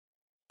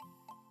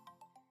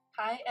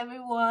Hi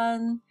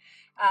everyone.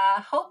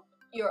 Hope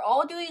you're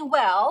all doing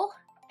well.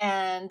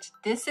 And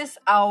this is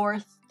our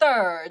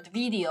third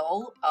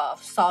video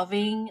of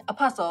solving a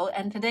puzzle.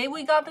 And today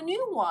we got a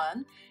new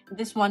one.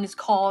 This one is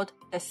called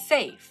the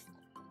safe.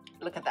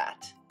 Look at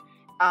that.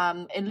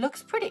 It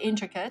looks pretty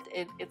intricate.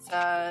 It's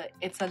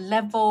a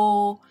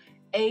level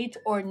 8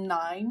 or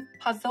 9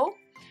 puzzle.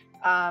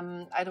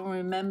 I don't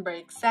remember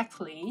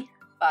exactly,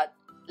 but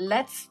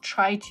let's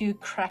try to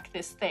crack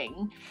this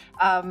thing.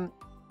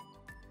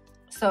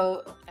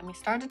 So let me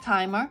start the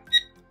timer.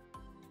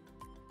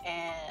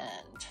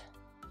 And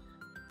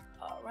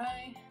all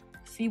right,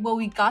 see what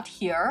we got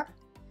here.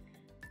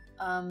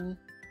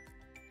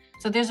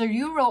 So there's a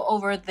euro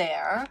over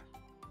there.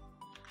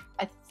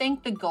 I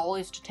think the goal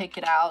is to take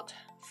it out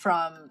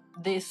from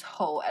this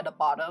hole at the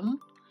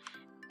bottom,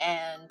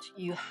 and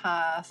you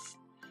have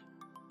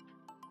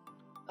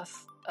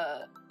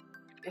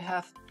you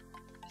have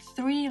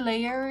 3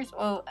 layers,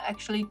 or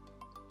actually,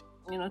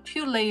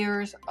 2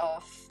 layers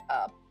of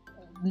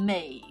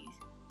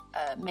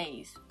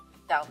maze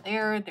down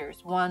there. There's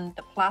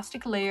the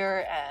plastic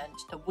layer and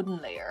the wooden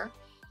layer.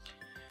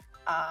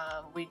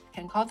 We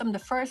can call them the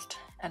first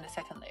and the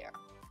second layer.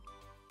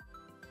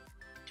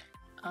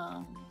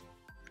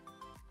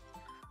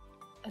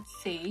 Let's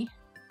see.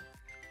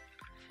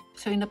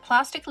 So in the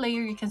plastic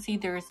layer, you can see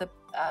there's a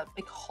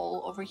big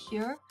hole over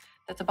here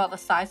that's about the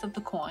size of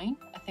the coin.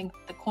 I think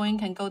the coin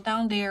can go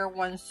down there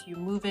once you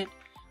move it.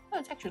 Oh,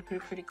 it's actually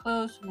pretty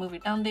close. Move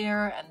it down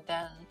there, and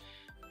then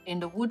in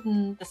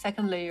the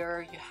second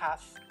layer, you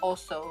have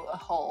also a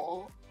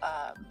hole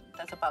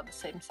that's about the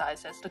same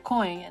size as the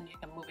coin, and you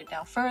can move it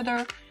down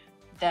further,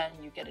 then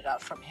you get it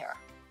out from here.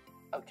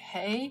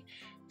 Okay,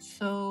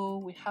 so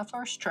we have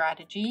our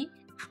strategy.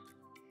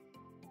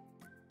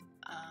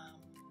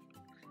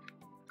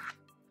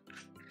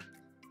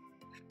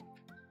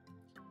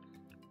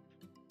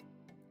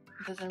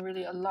 Doesn't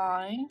really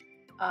align.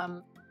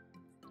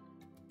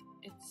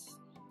 It's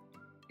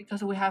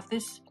because we have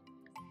this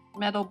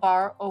metal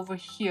bar over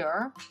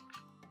here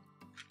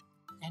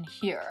and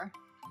here.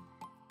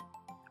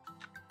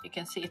 You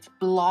can see it's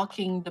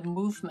blocking the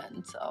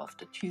movement of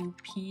the 2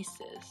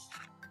 pieces.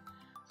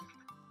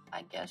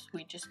 I guess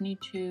we just need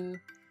to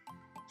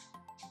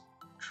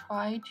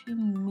try to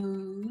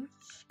move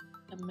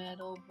the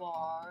metal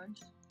bars.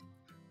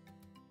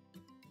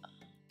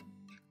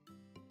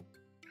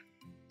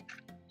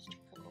 Stick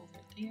it over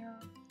there.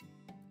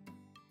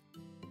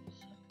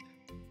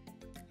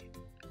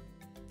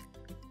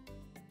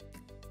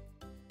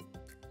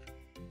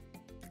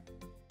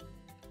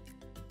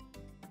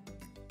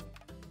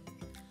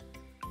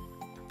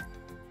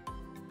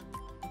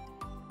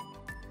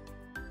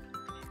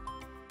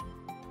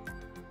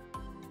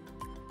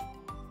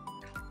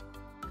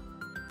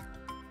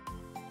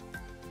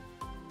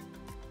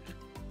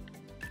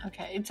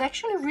 Okay, it's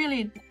actually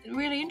really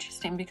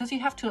interesting because you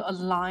have to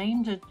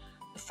align the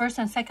first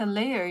and second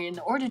layer in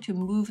order to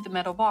move the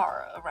metal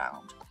bar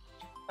around.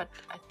 But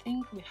I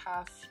think we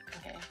have,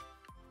 okay,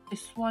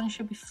 this one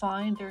should be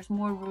fine. There's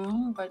more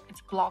room, but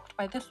it's blocked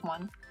by this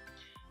one.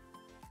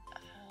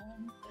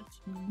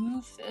 Let's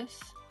move this.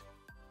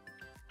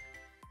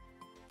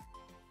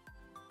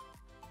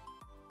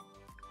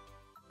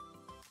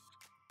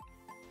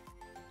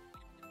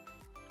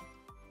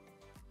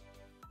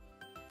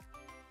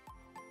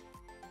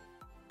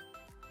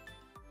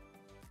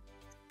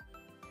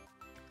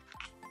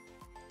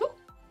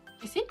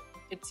 You see,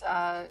 it's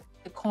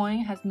the coin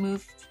has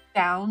moved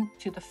down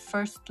to the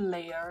first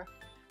layer,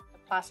 the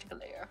plastic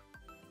layer.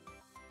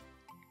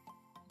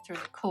 It's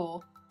really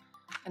cool.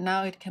 And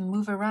now it can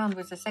move around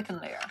with the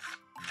second layer.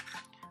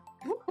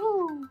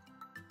 Woohoo!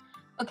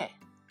 Okay.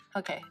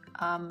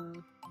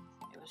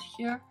 It was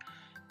here.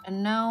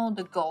 And now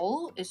the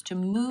goal is to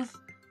move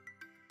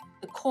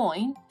the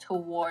coin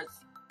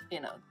towards,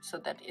 so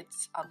that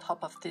it's on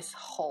top of this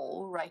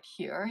hole right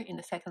here in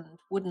the second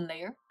wooden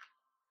layer.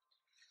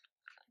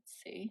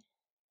 See,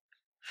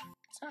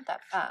 it's not that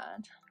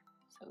bad,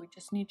 so we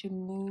just need to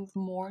move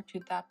more to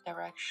that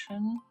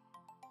direction.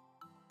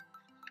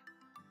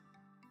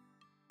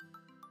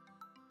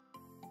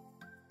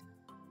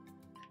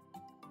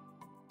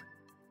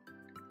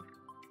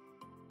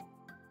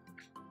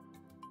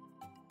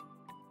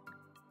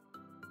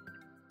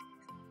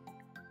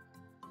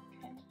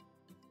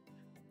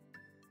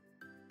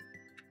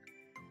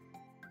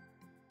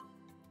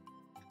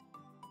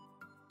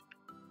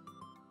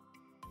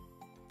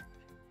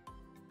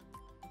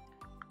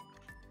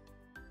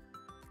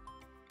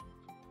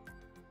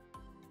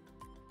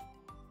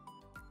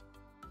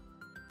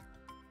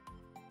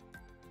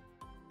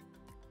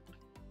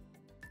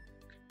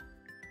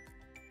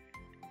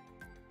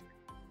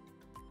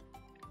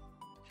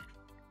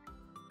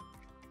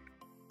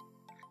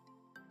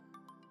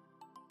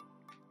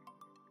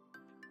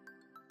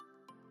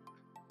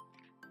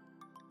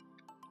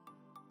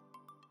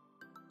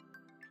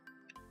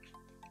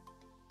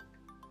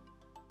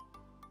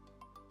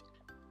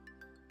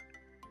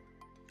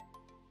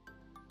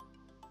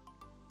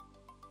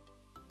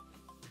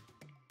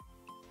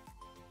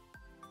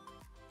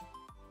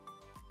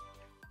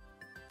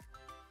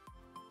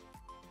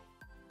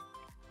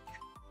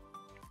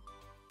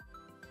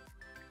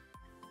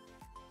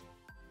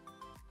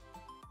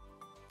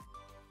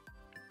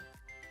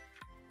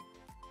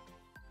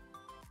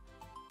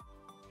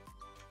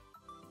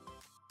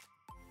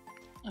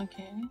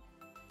 Okay.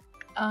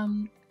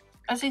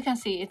 As you can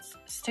see, it's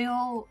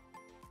still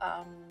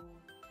a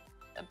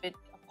bit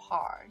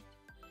apart,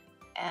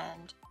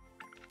 and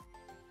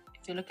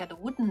if you look at the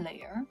wooden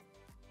layer,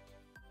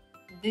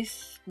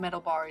 this metal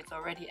bar is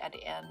already at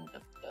the end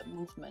of the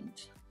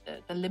movement,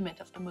 the limit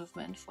of the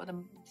movement for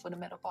the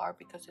metal bar,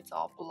 because it's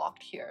all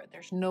blocked here.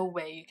 There's no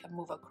way you can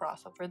move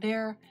across over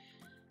there.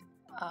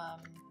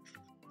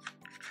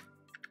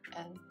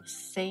 And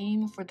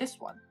same for this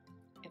one.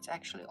 It's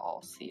actually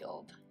all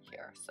sealed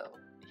here, so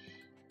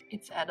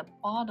it's at the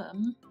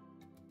bottom,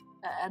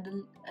 at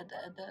the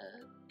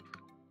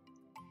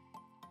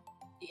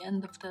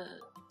end of the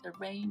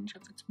range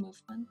of its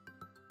movement.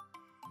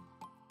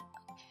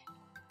 Okay.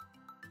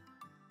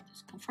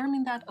 Just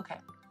confirming that. Okay.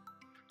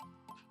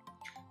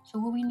 So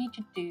what we need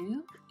to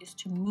do is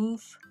to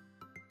move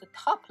the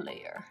top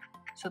layer,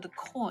 so the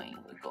coin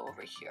will go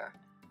over here.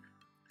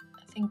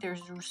 I think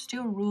there's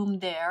still room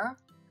there.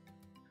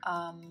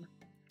 So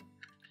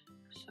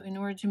in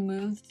order to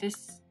move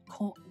this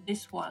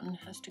one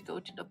has to go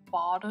to the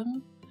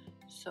bottom,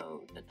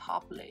 so the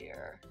top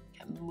layer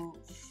can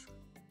move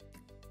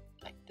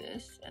like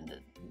this, and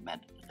the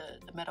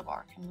metal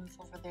bar can move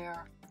over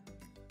there.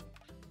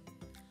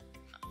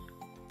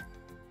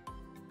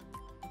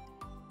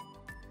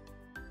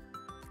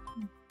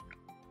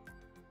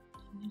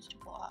 It needs to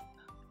go up.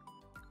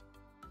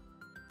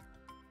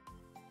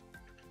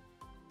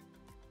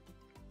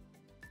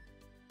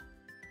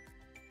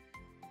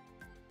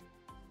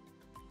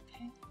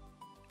 Okay.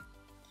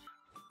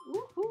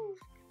 Woohoo!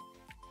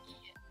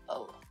 Yeah.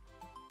 Oh.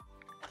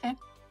 Okay.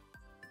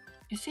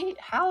 You see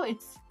how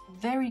it's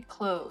very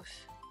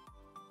close,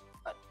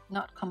 but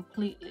not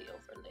completely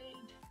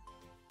overlaid.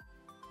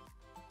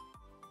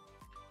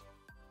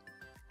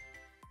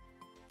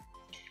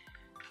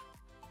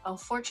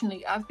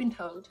 Unfortunately, I've been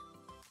told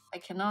I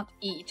cannot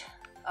eat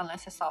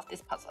unless I solve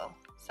this puzzle,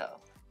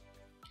 so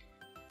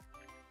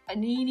I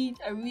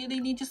really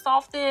need to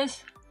solve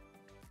this.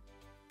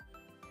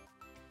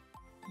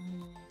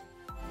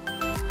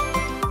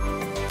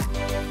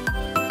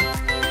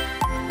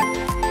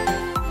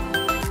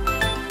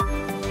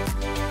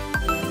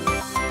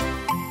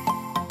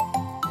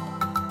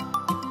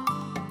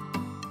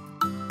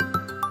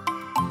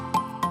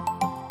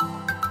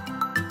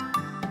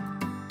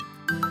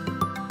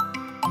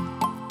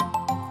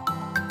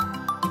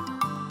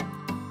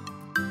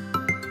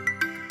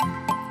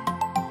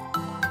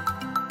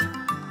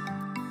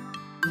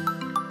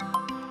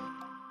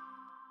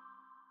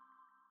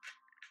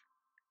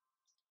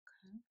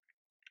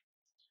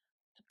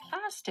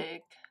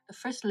 Plastic, the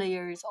first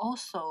layer is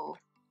also,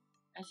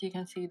 as you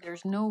can see,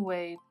 there's no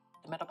way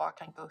the metal bar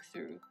can go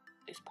through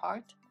this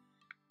part.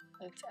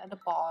 It's at the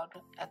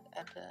bottom, at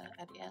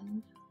the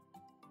end.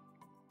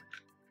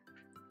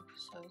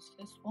 So it's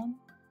this one.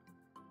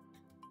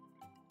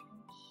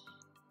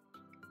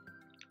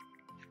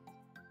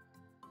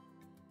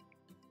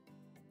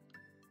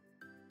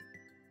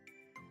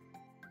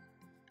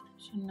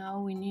 So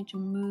now we need to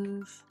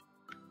move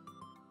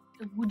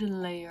the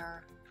wooden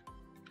layer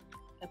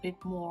a bit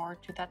more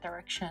to that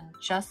direction,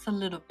 just a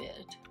little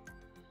bit.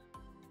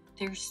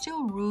 There's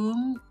still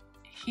room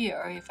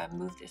here if I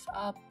move this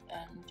up,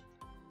 and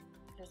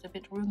there's a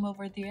bit room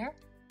over there.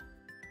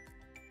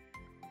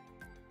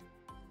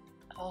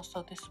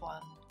 Also, this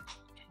one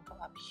can go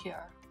up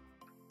here.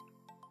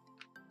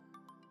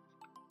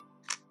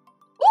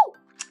 Woo!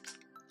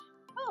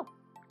 Oh,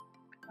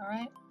 all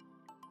right.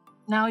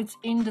 Now it's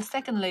in the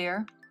second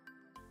layer,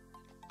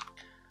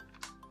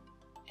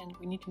 and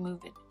we need to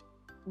move the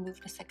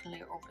second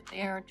layer over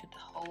there to the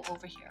hole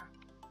over here.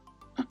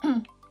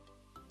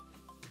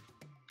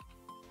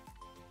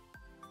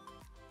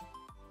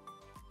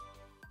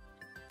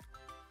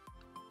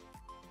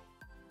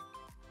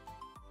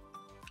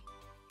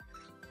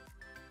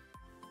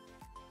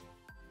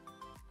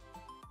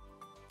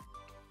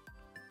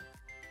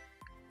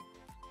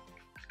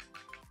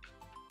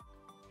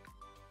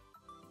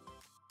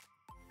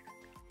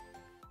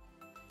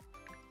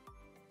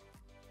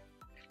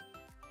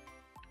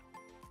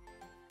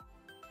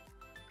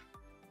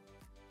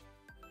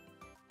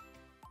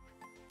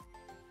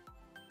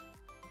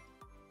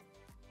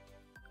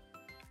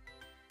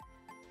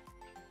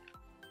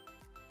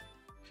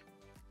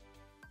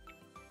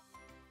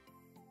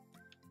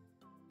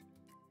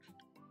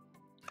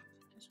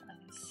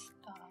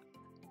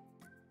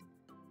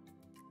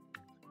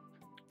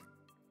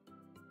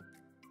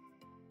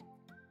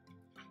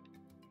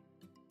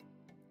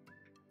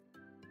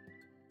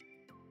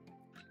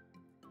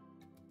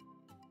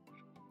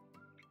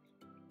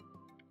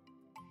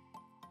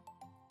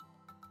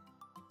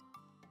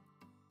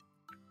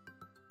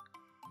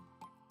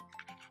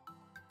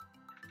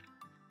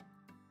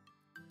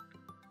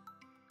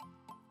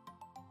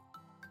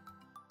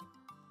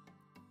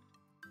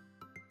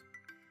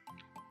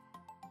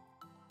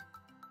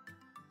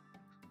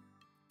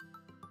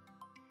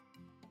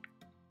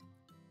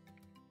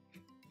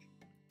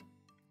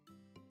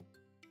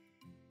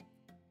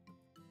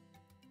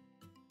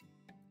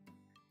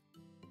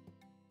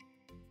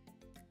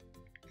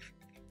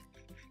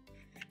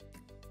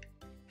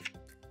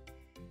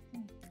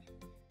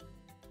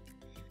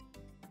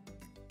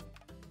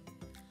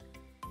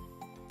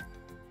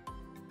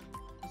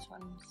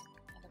 comes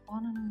at the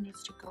bottom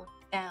needs to go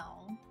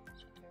down,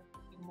 so there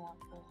will be more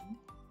room.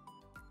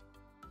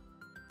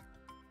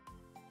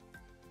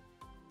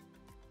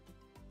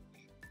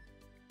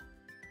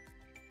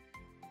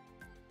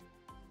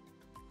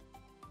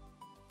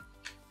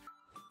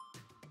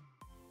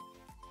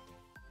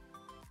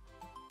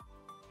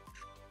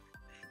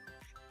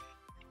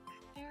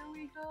 There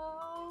we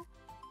go.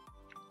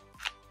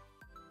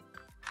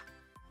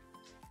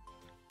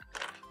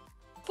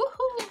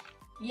 Woohoo!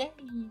 Yay!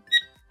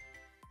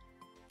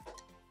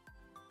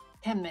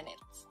 10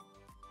 minutes.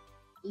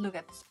 Look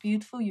at this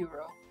beautiful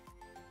euro.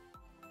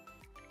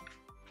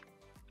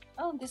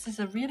 Oh, this is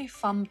a really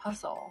fun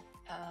puzzle.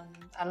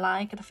 I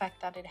like the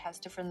fact that it has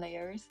different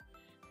layers.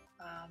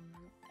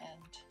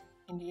 And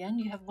in the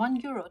end, you have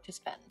 €1 to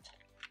spend.